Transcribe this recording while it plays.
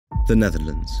The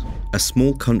Netherlands, a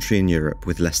small country in Europe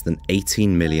with less than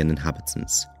 18 million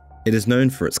inhabitants. It is known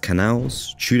for its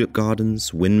canals, tulip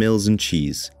gardens, windmills and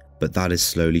cheese, but that is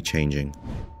slowly changing.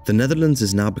 The Netherlands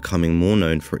is now becoming more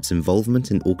known for its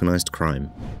involvement in organised crime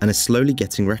and is slowly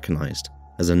getting recognised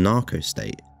as a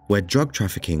narco-state, where drug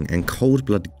trafficking and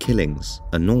cold-blooded killings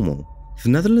are normal. The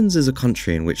Netherlands is a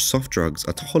country in which soft drugs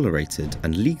are tolerated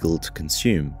and legal to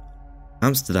consume.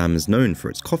 Amsterdam is known for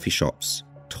its coffee shops.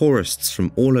 Tourists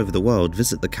from all over the world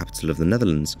visit the capital of the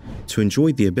Netherlands to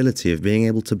enjoy the ability of being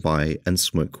able to buy and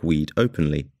smoke weed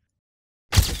openly.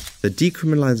 The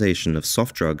decriminalisation of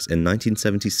soft drugs in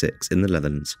 1976 in the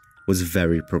Netherlands was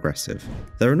very progressive.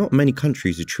 There are not many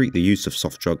countries who treat the use of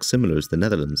soft drugs similar as the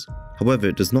Netherlands. However,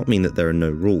 it does not mean that there are no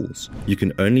rules. You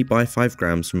can only buy 5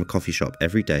 grams from a coffee shop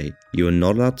every day, you are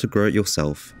not allowed to grow it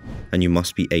yourself, and you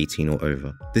must be 18 or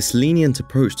over. This lenient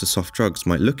approach to soft drugs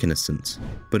might look innocent,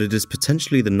 but it is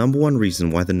potentially the #1 reason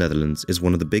why the Netherlands is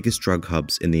one of the biggest drug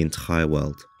hubs in the entire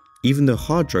world. Even though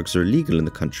hard drugs are illegal in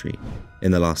the country,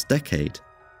 in the last decade,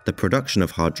 the production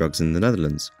of hard drugs in the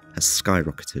Netherlands has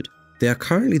skyrocketed. They are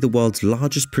currently the world's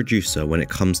largest producer when it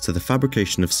comes to the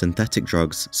fabrication of synthetic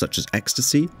drugs such as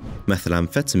ecstasy,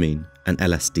 methamphetamine, and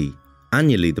LSD.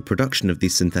 Annually, the production of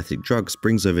these synthetic drugs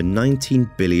brings over 19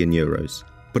 billion euros.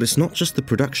 But it's not just the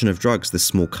production of drugs this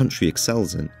small country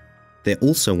excels in. They're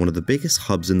also one of the biggest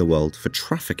hubs in the world for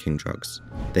trafficking drugs.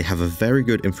 They have a very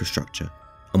good infrastructure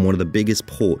and one of the biggest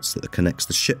ports that connects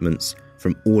the shipments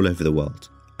from all over the world.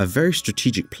 A very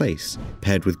strategic place,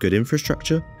 paired with good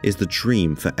infrastructure, is the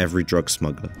dream for every drug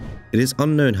smuggler. It is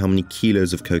unknown how many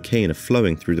kilos of cocaine are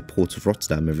flowing through the port of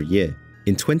Rotterdam every year.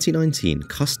 In 2019,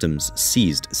 customs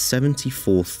seized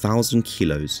 74,000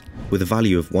 kilos with a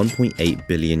value of 1.8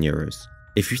 billion euros.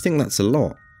 If you think that's a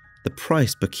lot, the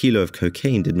price per kilo of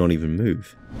cocaine did not even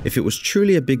move. If it was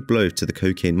truly a big blow to the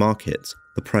cocaine market,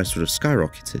 the price would have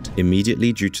skyrocketed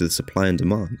immediately due to the supply and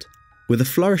demand. With a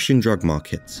flourishing drug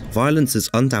market, violence is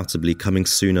undoubtedly coming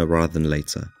sooner rather than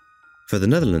later. For the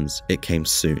Netherlands, it came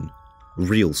soon.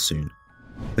 Real soon.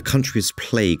 The country is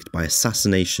plagued by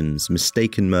assassinations,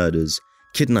 mistaken murders,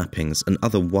 kidnappings, and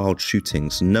other wild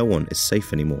shootings. No one is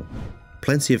safe anymore.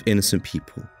 Plenty of innocent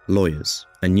people, lawyers,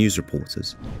 and news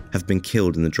reporters have been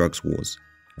killed in the drugs wars,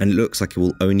 and it looks like it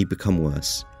will only become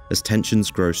worse as tensions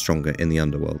grow stronger in the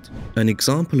underworld. An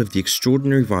example of the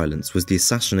extraordinary violence was the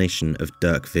assassination of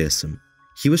Dirk Wiersum.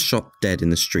 He was shot dead in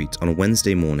the street on a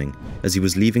Wednesday morning as he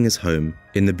was leaving his home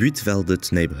in the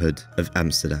Buitenveldert neighborhood of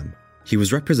Amsterdam. He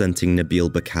was representing Nabil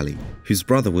Bakali, whose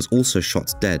brother was also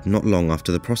shot dead not long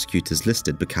after the prosecutors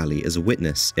listed Bakali as a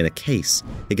witness in a case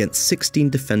against 16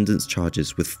 defendants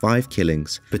charges with 5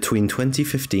 killings between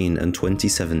 2015 and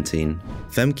 2017.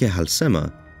 Femke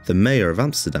Halsema, the mayor of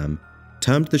Amsterdam,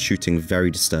 termed the shooting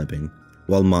very disturbing,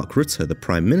 while Mark Rutte, the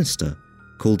Prime Minister,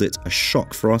 called it a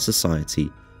shock for our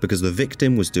society because the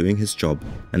victim was doing his job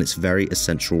and its very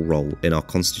essential role in our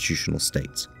constitutional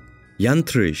state. Jan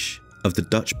Truijs of the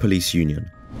Dutch Police Union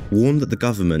warned that the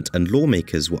government and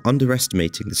lawmakers were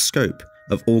underestimating the scope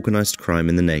of organised crime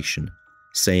in the nation,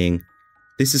 saying,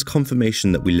 "This is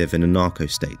confirmation that we live in a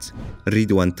narco-state.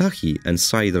 Ridwan Taghi and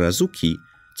Said Razouki,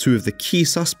 2 of the key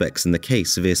suspects in the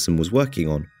case Wiersum was working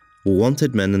on, were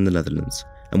wanted men in the Netherlands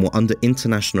and were under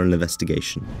international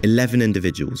investigation. 11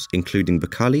 individuals, including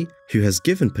Bakali, who has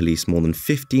given police more than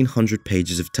 1,500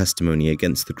 pages of testimony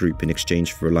against the group in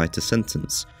exchange for a lighter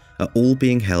sentence, are all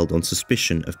being held on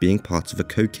suspicion of being part of a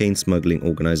cocaine smuggling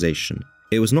organisation."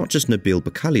 It was not just Nabil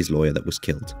Bakali's lawyer that was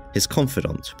killed. His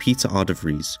confidant, Peter R. de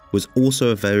Vries, was also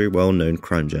a very well-known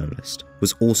crime journalist,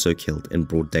 was also killed in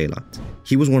broad daylight.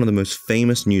 He was one of the most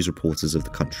famous news reporters of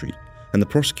the country, and the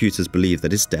prosecutors believe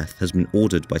that his death has been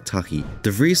ordered by Taghi.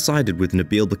 De Vries sided with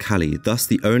Nabil Bakali, thus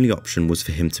the only option was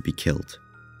for him to be killed.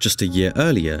 Just a year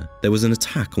earlier, there was an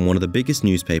attack on one of the biggest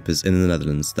newspapers in the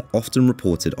Netherlands that often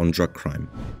reported on drug crime.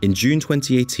 In June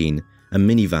 2018, a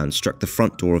minivan struck the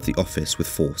front door of the office with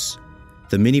force.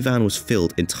 The minivan was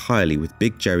filled entirely with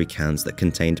big jerry cans that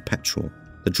contained petrol.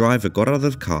 The driver got out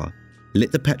of the car,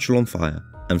 lit the petrol on fire,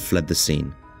 and fled the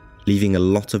scene, leaving a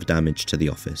lot of damage to the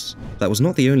office. That was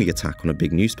not the only attack on a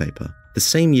big newspaper. The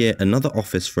same year, another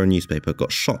office for a newspaper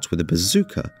got shot with a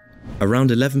bazooka. Around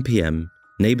 11 PM,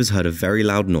 neighbours heard a very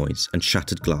loud noise and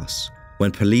shattered glass.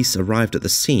 When police arrived at the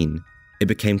scene, it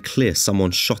became clear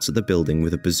someone shot at the building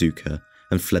with a bazooka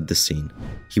and fled the scene.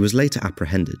 He was later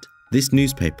apprehended. This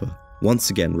newspaper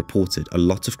once again reported a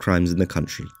lot of crimes in the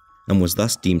country and was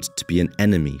thus deemed to be an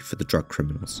enemy for the drug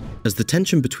criminals. As the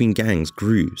tension between gangs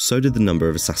grew, so did the number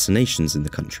of assassinations in the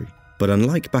country. But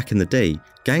unlike back in the day,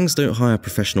 gangs don't hire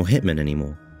professional hitmen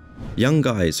anymore. Young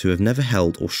guys who have never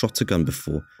held or shot a gun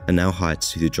before are now hired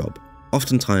to do the job.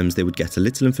 Oftentimes they would get a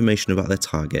little information about their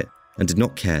target and did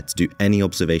not care to do any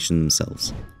observation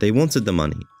themselves. They wanted the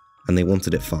money, and they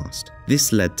wanted it fast.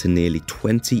 This led to nearly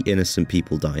 20 innocent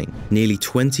people dying. Nearly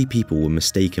 20 people were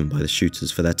mistaken by the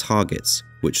shooters for their targets,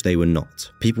 which they were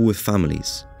not. People with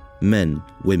families, men,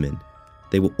 women,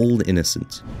 they were all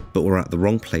innocent, but were at the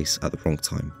wrong place at the wrong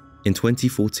time. In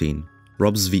 2014,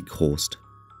 Rob Zveikhorst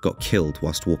got killed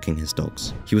whilst walking his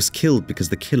dogs. He was killed because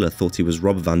the killer thought he was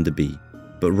Rob van der Bee,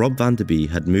 but Rob van der Bee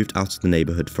had moved out of the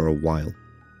neighbourhood for a while.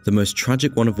 The most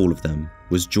tragic one of all of them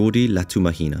was Jordi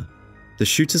Latumahina. The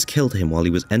shooters killed him while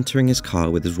he was entering his car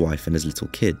with his wife and his little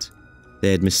kid.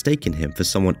 They had mistaken him for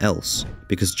someone else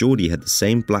because Jordi had the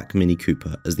same black Mini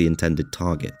Cooper as the intended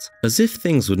target. As if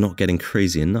things were not getting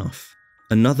crazy enough,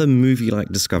 another movie-like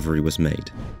discovery was made.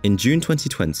 In June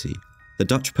 2020, the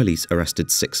Dutch police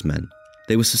arrested 6 men.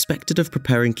 They were suspected of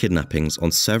preparing kidnappings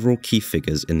on several key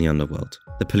figures in the underworld.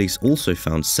 The police also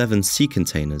found 7 sea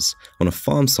containers on a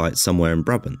farm site somewhere in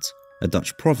Brabant, a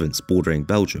Dutch province bordering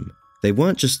Belgium. They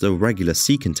weren't just the regular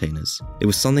sea containers, it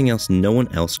was something else no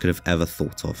one else could have ever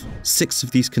thought of. 6 of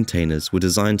these containers were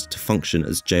designed to function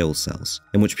as jail cells,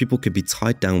 in which people could be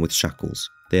tied down with shackles.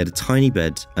 They had a tiny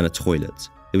bed and a toilet.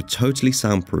 They were totally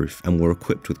soundproof and were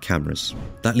equipped with cameras.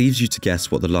 That leaves you to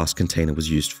guess what the last container was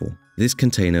used for. This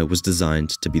container was designed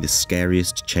to be the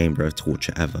scariest chamber of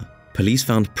torture ever. Police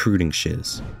found pruning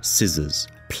shears, scissors,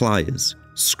 pliers,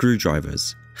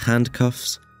 screwdrivers,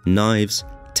 handcuffs, knives,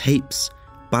 tapes,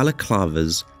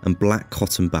 balaclavas, and black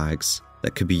cotton bags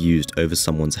that could be used over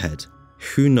someone's head.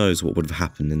 Who knows what would have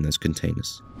happened in those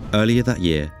containers? Earlier that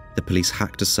year, the police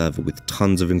hacked a server with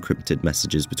tons of encrypted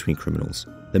messages between criminals.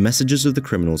 The messages of the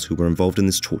criminals who were involved in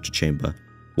this torture chamber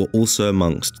were also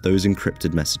amongst those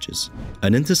encrypted messages.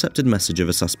 An intercepted message of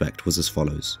a suspect was as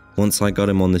follows: "Once I got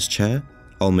him on this chair,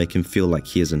 I'll make him feel like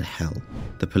he is in hell."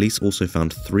 The police also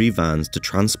found 3 vans to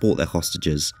transport their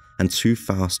hostages and 2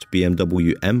 fast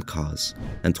BMW M cars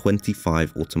and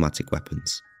 25 automatic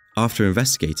weapons. After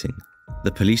investigating,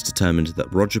 the police determined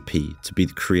that Roger P. to be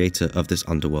the creator of this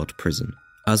underworld prison.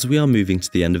 As we are moving to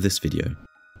the end of this video,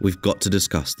 we've got to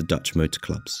discuss the Dutch motor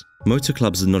clubs. Motor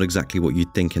clubs are not exactly what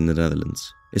you'd think in the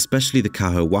Netherlands, especially the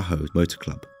Caho Waho motor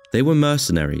club. They were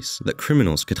mercenaries that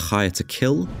criminals could hire to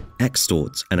kill,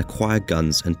 extort, and acquire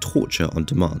guns and torture on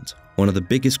demand. One of the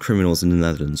biggest criminals in the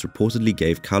Netherlands reportedly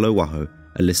gave Caho Waho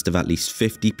a list of at least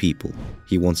 50 people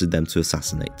he wanted them to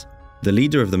assassinate. The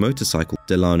leader of the motorcycle,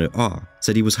 Delano R.,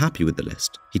 said he was happy with the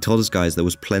list. He told his guys there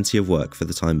was plenty of work for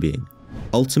the time being.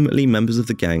 Ultimately, members of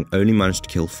the gang only managed to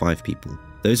kill 5 people.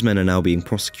 Those men are now being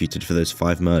prosecuted for those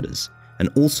 5 murders, and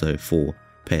also for,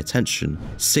 pay attention,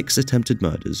 6 attempted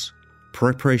murders,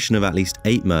 preparation of at least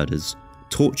 8 murders,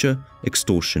 torture,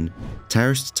 extortion,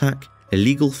 terrorist attack,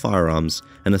 illegal firearms,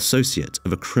 and associate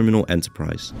of a criminal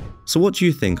enterprise. So what do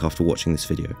you think after watching this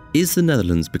video? Is the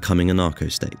Netherlands becoming a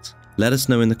narco-state? Let us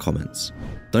know in the comments.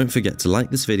 Don't forget to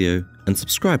like this video and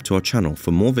subscribe to our channel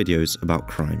for more videos about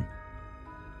crime.